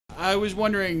I was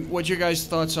wondering what your guys'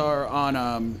 thoughts are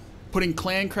on putting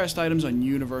clan crest items on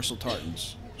universal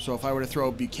tartans. So if I were to throw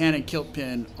a Buchanan kilt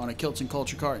pin on a Kilts and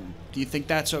Culture carton, do you think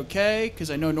that's okay? Because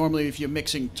I know normally if you're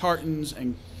mixing tartans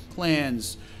and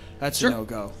clans, that's a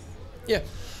no-go. Yeah.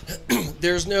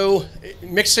 There's no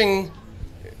mixing.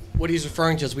 What he's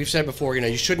referring to, as we've said before,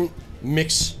 you shouldn't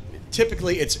mix.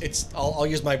 Typically, I'll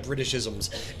use my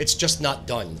Britishisms. It's just not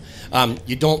done.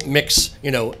 You don't mix,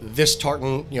 this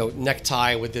tartan,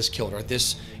 necktie with this kilt, or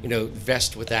this,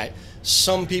 vest with that.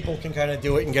 Some people can kind of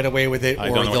do it and get away with it,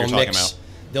 or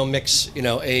they'll mix,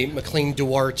 a McLean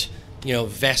Duarte,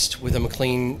 vest with a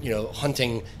McLean,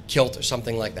 hunting kilt or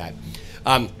something like that.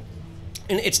 And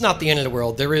it's not the end of the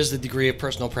world. There is the degree of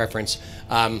personal preference.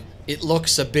 It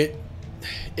looks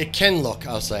it can look,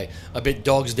 I'll say, a bit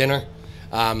dog's dinner.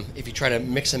 If you try to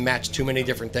mix and match too many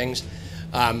different things.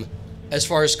 As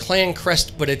far as clan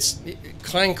crest, but it's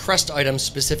clan crest items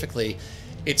specifically,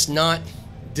 it's not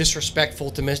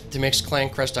disrespectful to mix clan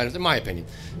crest items, in my opinion.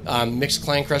 Mix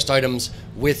clan crest items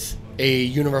with a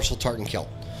universal tartan kilt.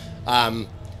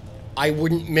 I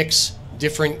wouldn't mix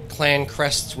different clan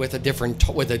crests with a different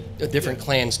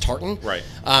clan's tartan. Right.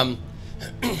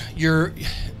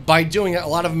 By doing it, a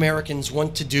lot of Americans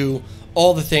want to do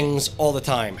all the things all the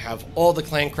time, have all the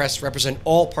clan crests represent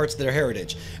all parts of their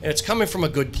heritage, and it's coming from a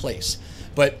good place.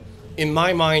 But in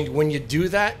my mind, when you do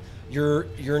that, you're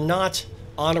not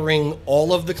honoring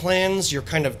all of the clans. You're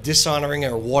kind of dishonoring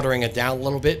or watering it down a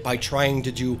little bit by trying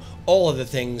to do all of the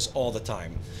things all the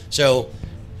time. So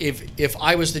if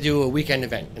I was to do a weekend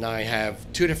event and I have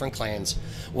 2 different clans,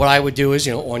 what I would do is,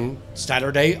 on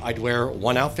Saturday I'd wear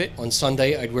one outfit, on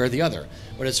Sunday I'd wear the other.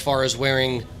 But as far as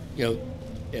wearing,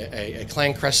 a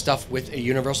clan crest stuff with a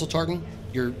universal tartan,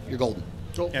 you're golden.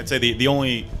 Yeah, I'd say the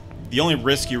only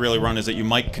risk you really run is that you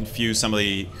might confuse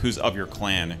somebody who's of your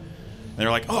clan. And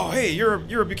they're like, "Oh, hey,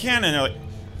 you're a Buchanan." And they're like,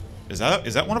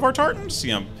 "Is that one of our tartans?"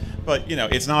 But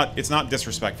it's not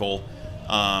disrespectful.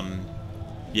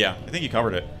 Yeah, I think you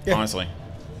covered it. Yeah. Honestly,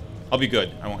 I'll be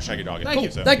good. I won't shaggy dog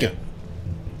it. Thank you.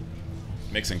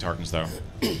 Mixing tartans though.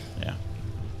 Yeah.